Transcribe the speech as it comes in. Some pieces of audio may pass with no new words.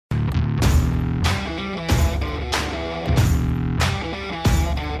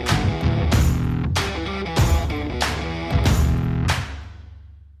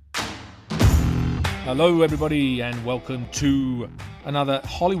Hello, everybody, and welcome to another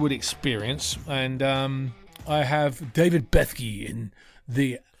Hollywood experience. And I have David Bethke in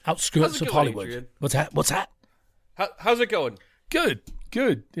the outskirts of Hollywood. Adrian? What's that? How's it going? Good.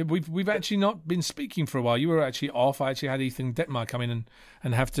 We've actually not been speaking for a while. You were actually off. I actually had Ethan Detmar come in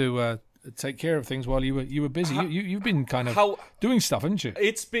and have to take care of things while you were busy. You've been kind of doing stuff, haven't you?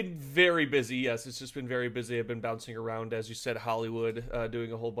 It's been very busy. Yes, it's just been very busy. I've been bouncing around, as you said, Hollywood,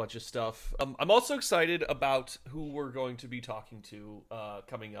 doing a whole bunch of stuff. I'm also excited about who we're going to be talking to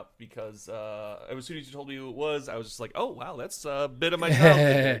coming up because as soon as you told me who it was, I was just like, oh wow, that's a bit of my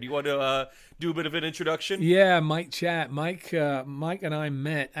childhood. Do you want to do a bit of an introduction? Yeah, Mike Chat. Mike and I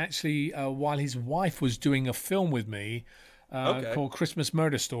met actually while his wife was doing a film with me. Called Christmas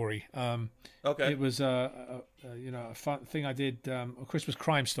Murder Story. It was a fun thing I did, a Christmas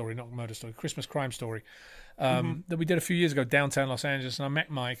crime story, not murder story, Christmas crime story that we did a few years ago downtown Los Angeles. And I met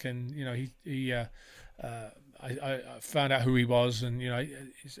Mike, and I found out who he was, and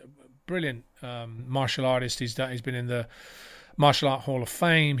he's a brilliant martial artist. He's been in the Martial Art Hall of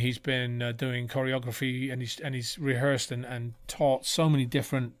Fame. He's been doing choreography, and he's rehearsed and taught so many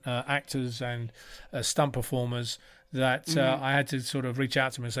different actors and stunt performers that I had to sort of reach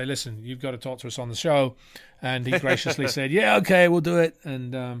out to him and say, listen, you've got to talk to us on the show. And he graciously said, yeah, okay, we'll do it.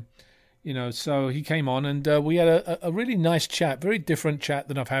 And, so he came on, and we had a really nice chat, very different chat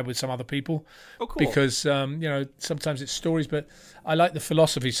than I've had with some other people. Oh, cool. Because, sometimes it's stories, but I like the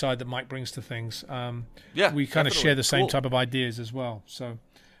philosophy side that Mike brings to things. We kind of share the same type of ideas as well. So,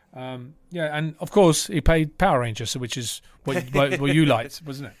 and of course, he played Power Ranger, which is what you liked,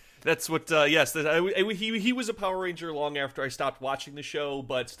 wasn't it? That's what, yes. He was a Power Ranger long after I stopped watching the show,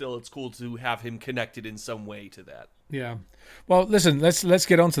 but still, it's cool to have him connected in some way to that. Yeah. Well, listen, let's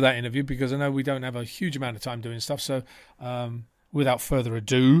get on to that interview because I know we don't have a huge amount of time doing stuff. So, without further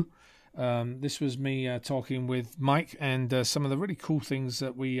ado, this was me talking with Mike and some of the really cool things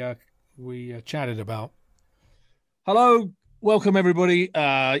that we chatted about. Hello. Welcome, everybody.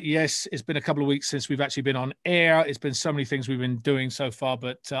 Yes, it's been a couple of weeks since we've actually been on air. It's been so many things we've been doing so far,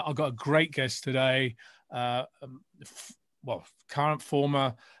 but I've got a great guest today. Current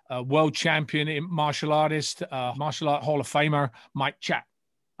former world champion in martial artist, martial art Hall of Famer, Mike Chat.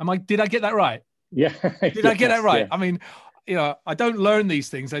 Did I get that right? Yeah. Did I get that right? Yes. I mean, I don't learn these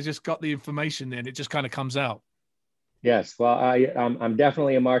things. I just got the information in. It just kind of comes out. Yes. Well, I'm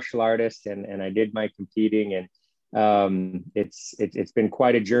definitely a martial artist, and I did my competing, and it's been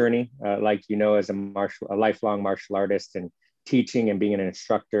quite a journey, as a lifelong martial artist, and teaching and being an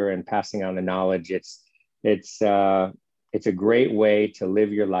instructor and passing on the knowledge. It's a great way to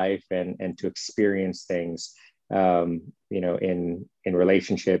live your life and to experience things, in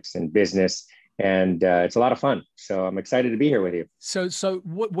relationships and business. And it's a lot of fun. So I'm excited to be here with you. So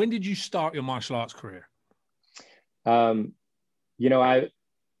when did you start your martial arts career?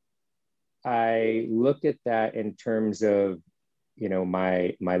 I looked at that in terms of,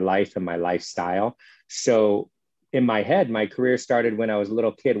 my life and my lifestyle. So in my head, my career started when I was a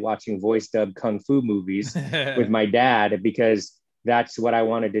little kid watching voice dubbed Kung Fu movies with my dad, because that's what I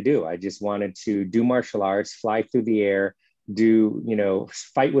wanted to do. I just wanted to do martial arts, fly through the air,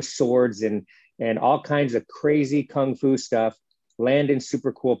 fight with swords and all kinds of crazy Kung Fu stuff, land in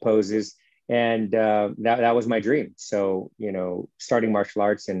super cool poses. And that was my dream. So, starting martial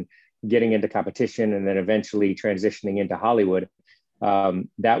arts and getting into competition, and then eventually transitioning into Hollywood,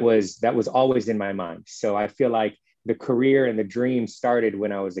 that was always in my mind. So I feel like the career and the dream started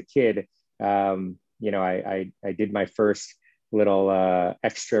when I was a kid. I did my first little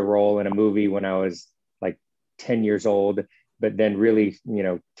extra role in a movie when I was like 10 years old, but then really,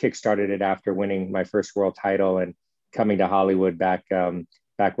 kickstarted it after winning my first world title and coming to Hollywood back when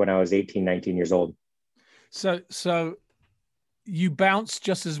I was 18, 19 years old. So you bounced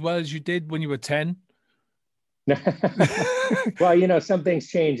just as well as you did when you were 10? Well, some things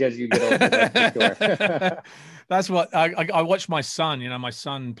change as you get older. That's for sure. That's what I watch my son. My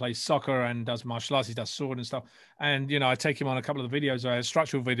son plays soccer and does martial arts. He does sword and stuff. And, I take him on a couple of the videos,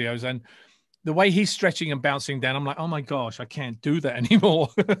 structural videos. And the way he's stretching and bouncing down, I'm like, oh, my gosh, I can't do that anymore.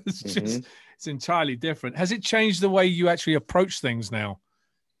 It's entirely different. Has it changed the way you actually approach things now?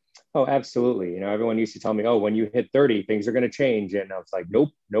 Oh, absolutely. Everyone used to tell me, oh, when you hit 30, things are going to change. And I was like,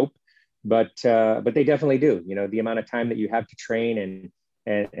 nope. But they definitely do. The amount of time that you have to train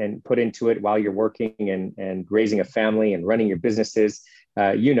and put into it while you're working and raising a family and running your businesses,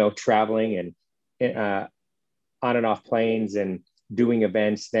 traveling and on and off planes and doing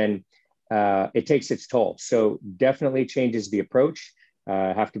events, then it takes its toll. So definitely changes the approach.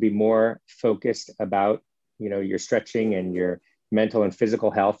 Have to be more focused about, your stretching and your mental and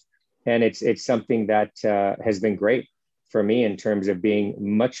physical health. And it's something that has been great for me in terms of being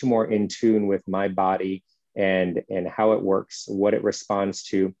much more in tune with my body and how it works, what it responds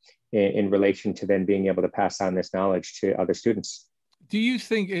to in relation to then being able to pass on this knowledge to other students. Do you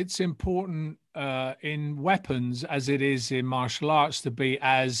think it's important in weapons as it is in martial arts to be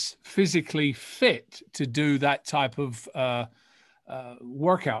as physically fit to do that type of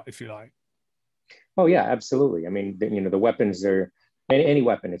workout, if you like? Oh yeah, absolutely. I mean, the weapons are any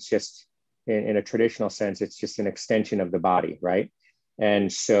weapon. It's just in a traditional sense, it's just an extension of the body, right?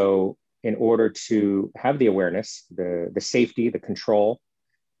 And so, in order to have the awareness, the safety, the control,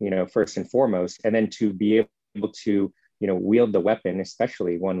 first and foremost, and then to be able to, wield the weapon,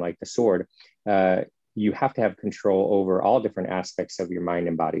 especially one like the sword, you have to have control over all different aspects of your mind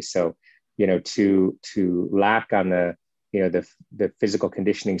and body. So, to lack on the physical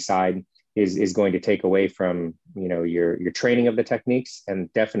conditioning side is going to take away from your training of the techniques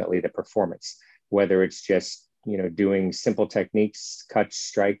and definitely the performance, whether it's just doing simple techniques, cuts,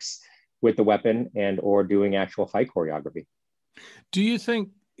 strikes with the weapon, and or doing actual fight choreography. Do you think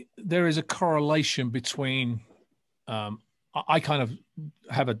there is a correlation between I kind of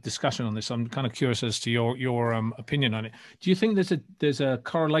have a discussion on this. I'm kind of curious as to your opinion on it. Do you think there's a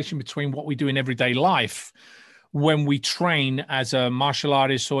correlation between what we do in everyday life when we train as a martial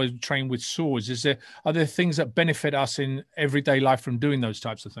artist or train with swords? Are there things that benefit us in everyday life from doing those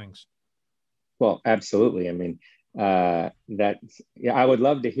types of things? Well, absolutely. I mean, I would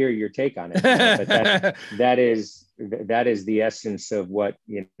love to hear your take on it. But that is the essence of what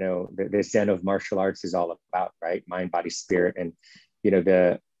the Zen of martial arts is all about, right? Mind, body, spirit, and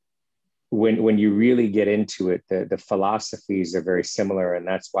when you really get into it, the philosophies are very similar, and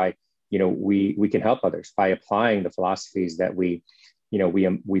that's why we can help others by applying the philosophies that we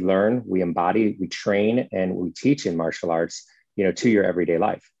learn, we embody, we train, and we teach in martial arts, to your everyday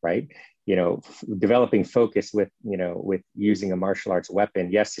life, right? Developing focus with using a martial arts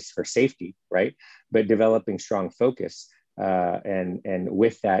weapon. Yes, it's for safety, right? But developing strong focus, and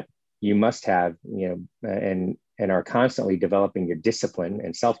with that, you must have, and are constantly developing your discipline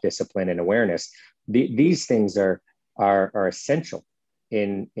and self-discipline and awareness. These things are essential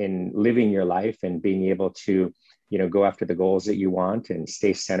in living your life and being able to go after the goals that you want and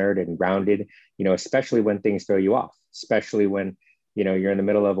stay centered and grounded, especially when things throw you off, especially when you're in the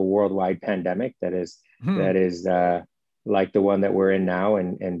middle of a worldwide pandemic that is like the one that we're in now,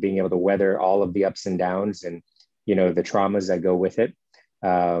 and being able to weather all of the ups and downs and the traumas that go with it.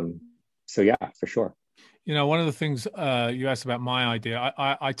 So yeah, for sure. One of the things you asked about my idea,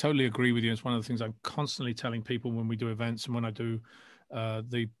 I totally agree with you. It's one of the things I'm constantly telling people when we do events and when I do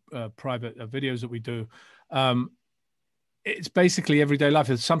the private videos that we do. It's basically everyday life.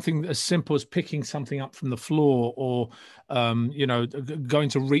 It's something as simple as picking something up from the floor, or going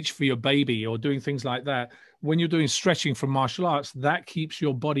to reach for your baby, or doing things like that. When you're doing stretching from martial arts, that keeps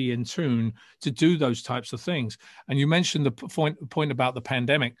your body in tune to do those types of things. And you mentioned the point about the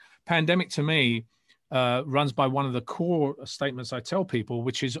pandemic. Pandemic to me runs by one of the core statements I tell people,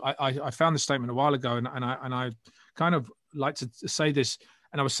 which is I found this statement a while ago, and I kind of like to say this.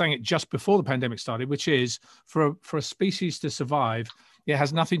 And I was saying it just before the pandemic started, which is for a species to survive, it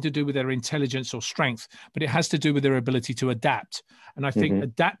has nothing to do with their intelligence or strength, but it has to do with their ability to adapt. And I think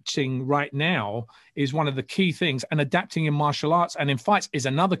adapting right now is one of the key things. And adapting in martial arts and in fights is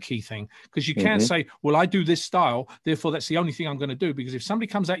another key thing, because you can't say, well, I do this style, therefore that's the only thing I'm going to do. Because if somebody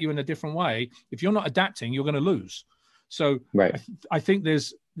comes at you in a different way, if you're not adapting, you're going to lose. So right. I think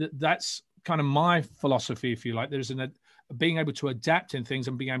that's kind of my philosophy, if you like. There's being able to adapt in things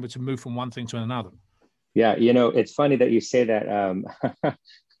and being able to move from one thing to another. Yeah, it's funny that you say that.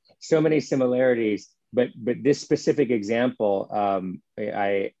 So many similarities, but this specific example,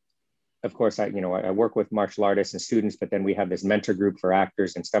 I work with martial artists and students, but then we have this mentor group for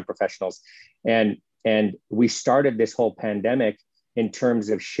actors and stunt professionals, and we started this whole pandemic in terms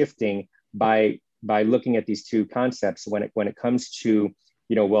of shifting by looking at these two concepts when it comes to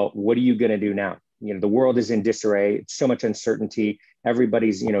well, what are you going to do now? The world is in disarray. It's so much uncertainty.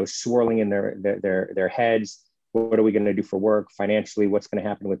 Everybody's, swirling in their heads. What are we going to do for work financially? What's going to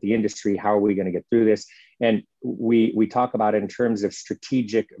happen with the industry? How are we going to get through this? And we talk about it in terms of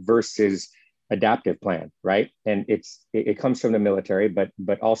strategic versus adaptive plan, right? And it comes from the military,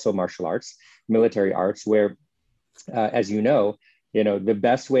 but also martial arts, military arts, where, as the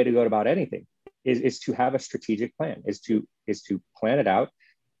best way to go about anything is to have a strategic plan, is to plan it out,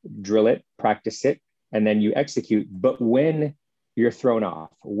 drill it, practice it, and then you execute. But when you're thrown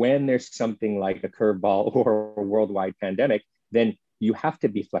off, when there's something like a curveball or a worldwide pandemic, then you have to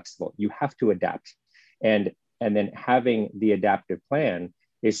be flexible. You have to adapt. And then having the adaptive plan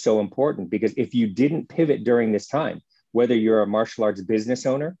is so important, because if you didn't pivot during this time, whether you're a martial arts business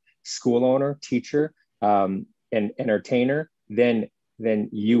owner, school owner, teacher, and entertainer, then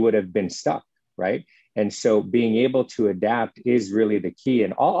you would have been stuck, right? And so being able to adapt is really the key,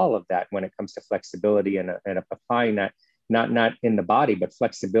 and all of that when it comes to flexibility and applying that, not in the body, but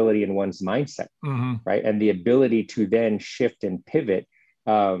flexibility in one's mindset, right? And the ability to then shift and pivot.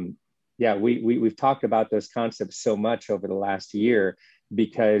 We've talked about those concepts so much over the last year,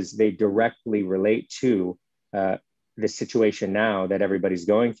 because they directly relate to the situation now that everybody's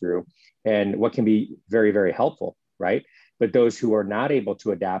going through, and what can be very, very helpful, right? But those who are not able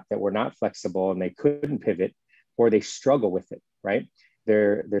to adapt, that were not flexible and they couldn't pivot, or they struggle with it, right?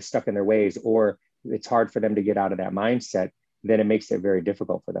 They're stuck in their ways, or it's hard for them to get out of that mindset, then it makes it very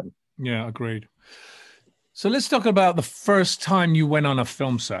difficult for them. Yeah, agreed. So let's talk about the first time you went on a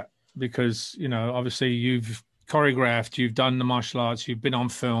film set, because, you know, obviously you've choreographed, you've done the martial arts, you've been on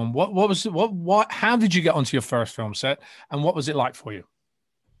film. How did you get onto your first film set, and what was it like for you?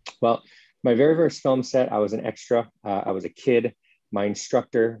 Well, my very first film set, I was an extra. I was a kid. My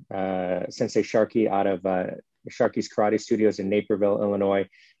instructor, Sensei Sharky, out of Sharky's Karate Studios in Naperville, Illinois.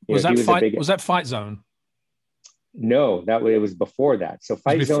 Was that Fight Zone? No, it was before that. So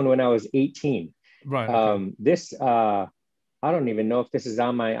Fight Zone when I was 18. Right. Okay. I don't even know if this is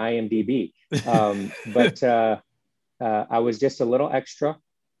on my IMDb, but I was just a little extra,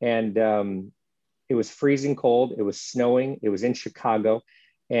 and it was freezing cold. It was snowing. It was in Chicago.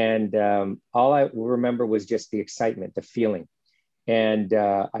 And all I remember was just the excitement, the feeling. And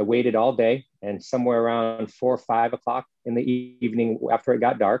I waited all day, and somewhere around 4 or 5 o'clock in the evening, after it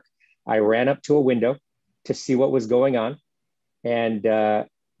got dark, I ran up to a window to see what was going on. And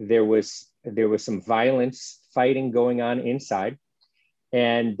there was some violence, fighting going on inside.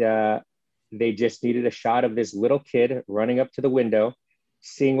 And they just needed a shot of this little kid running up to the window,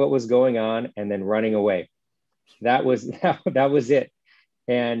 seeing what was going on, and then running away. That was it.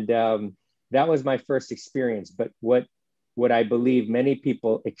 And that was my first experience. But what I believe many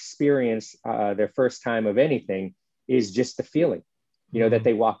people experience their first time of anything is just the feeling, that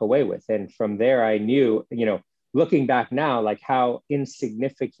they walk away with. And from there, I knew, looking back now, like how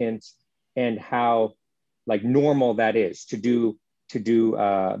insignificant and how like normal that is to do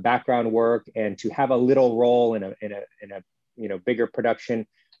background work and to have a little role in a bigger production,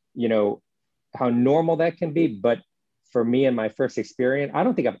 how normal that can be. But for me and my first experience, I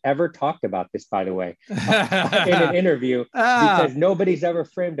don't think I've ever talked about this, by the way, in an interview, because nobody's ever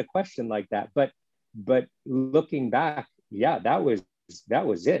framed a question like that. But looking back, yeah, that was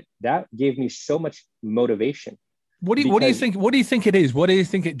it. That gave me so much motivation. What do you think? What do you think it is? What do you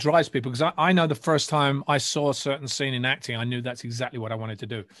think it drives people? Because I know the first time I saw a certain scene in acting, I knew that's exactly what I wanted to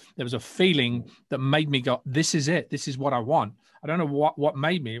do. There was a feeling that made me go, "This is it. This is what I want." I don't know what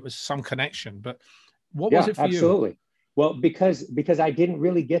made me. It was some connection, but what was it for you? Absolutely. Well, because I didn't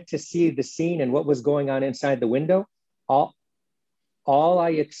really get to see the scene and what was going on inside the window. All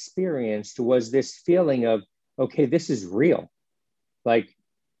I experienced was this feeling of, okay, this is real. Like,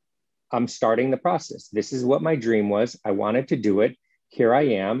 I'm starting the process. This is what my dream was. I wanted to do it. Here I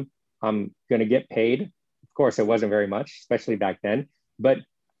am. I'm going to get paid. Of course, it wasn't very much, especially back then, but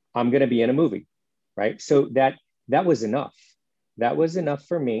I'm going to be in a movie, right? So that was enough. That was enough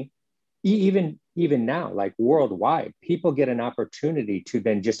for me. Even now, like worldwide, people get an opportunity to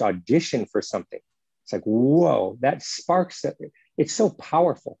then just audition for something. It's like, whoa, that sparks. It's so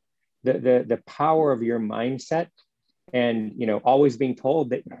powerful. The power of your mindset. And, always being told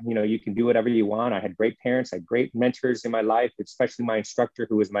that, you can do whatever you want. I had great parents, I had great mentors in my life, especially my instructor,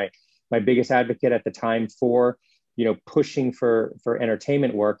 who was my biggest advocate at the time for, pushing for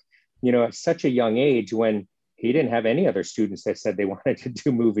entertainment work, at such a young age, when he didn't have any other students that said they wanted to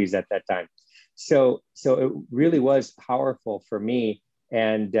do movies at that time. So it really was powerful for me.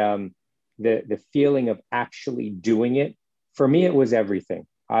 And the feeling of actually doing it, for me, it was everything.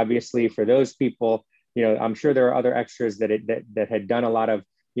 Obviously, for those people, I'm sure there are other extras that had done a lot of,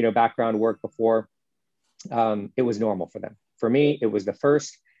 background work before. It was normal for them. For me, it was the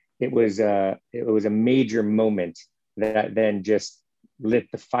first. It was a major moment that then just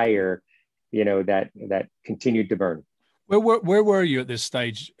lit the fire, that continued to burn. Where were you at this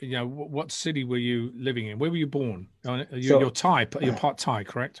stage? What city were you living in? Where were you born? You're part Thai,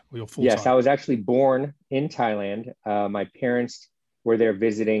 correct? Or you're full Yes, Thai? I was actually born in Thailand. My parents were there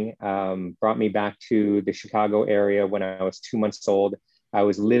visiting, brought me back to the Chicago area when I was 2 months old. I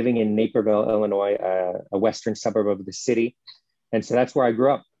was living in Naperville, Illinois, a western suburb of the city. And so that's where I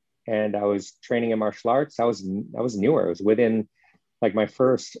grew up. And I was training in martial arts. I was newer. It was within like my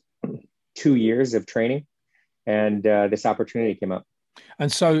first 2 years of training. And this opportunity came up.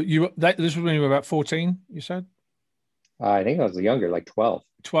 And so this was when you were about 14, you said? I think I was younger, like 12.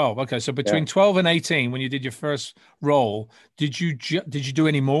 12. Okay. So Yeah. between 12 and 18, when you did your first role, did you do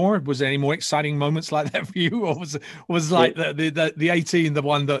any more? Was there any more exciting moments like that for you? Or was like It, the 18 the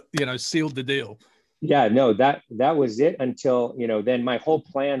one that, sealed the deal? yeah, no, that was it until, then my whole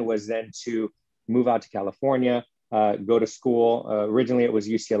plan was then to move out to California, go to school. Originally it was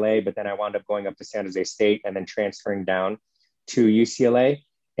UCLA, but then I wound up going up to San Jose State and then transferring down to UCLA.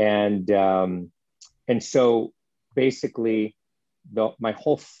 And so basically my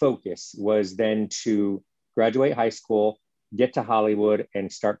whole focus was then to graduate high school, get to Hollywood,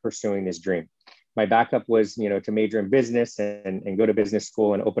 and start pursuing this dream. My backup was, to major in business and go to business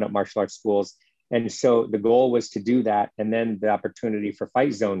school and open up martial arts schools. And so the goal was to do that. And then the opportunity for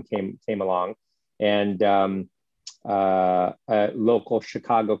Fight Zone came along. And a local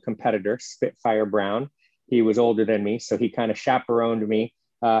Chicago competitor, Spitfire Brown, he was older than me. So he kind of chaperoned me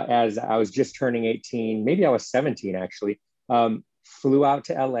as I was just turning 18. Maybe I was 17, actually. Flew out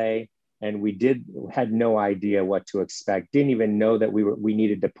to LA, and had no idea what to expect. Didn't even know that we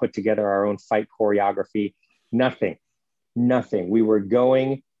needed to put together our own fight choreography. Nothing. We were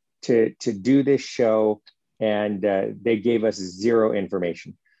going to do this show, and they gave us zero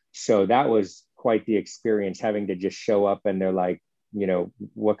information. So that was quite the experience, having to just show up, and they're like,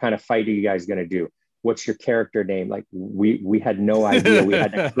 what kind of fight are you guys going to do? What's your character name? Like we had no idea. We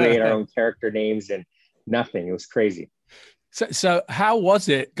had to create our own character names and nothing. It was crazy. So how was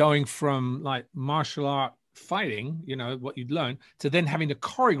it going from like martial art fighting, what you'd learned, to then having to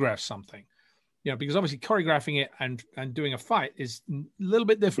choreograph something? Because obviously choreographing it and doing a fight is a little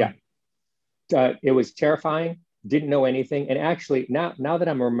bit different. Yeah. It was terrifying. Didn't know anything. And actually, now that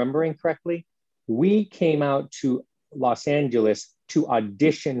I'm remembering correctly, we came out to Los Angeles to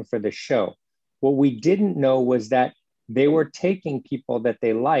audition for the show. What we didn't know was that they were taking people that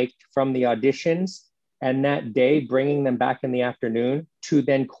they liked from the auditions, and that day bringing them back in the afternoon to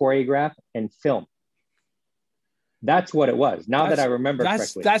then choreograph and film. That's what it was. That I remember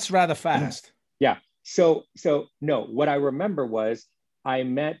correctly. That's rather fast. Yeah. So no, what I remember was I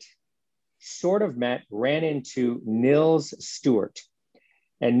ran into Nils Stewart.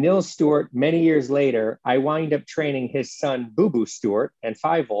 And Nils Stewart, many years later, I wind up training his son, Boo Boo Stewart, and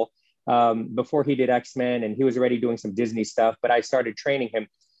Fievel, before he did X-Men, and he was already doing some Disney stuff, but I started training him.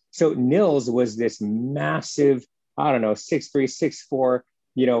 So Nils was this massive, I don't know, 6'3",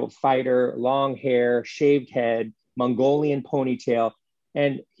 6'4", fighter, long hair, shaved head, Mongolian ponytail.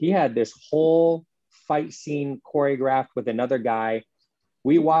 And he had this whole fight scene choreographed with another guy.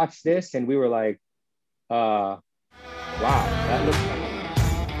 We watched this and we were like, wow, that looks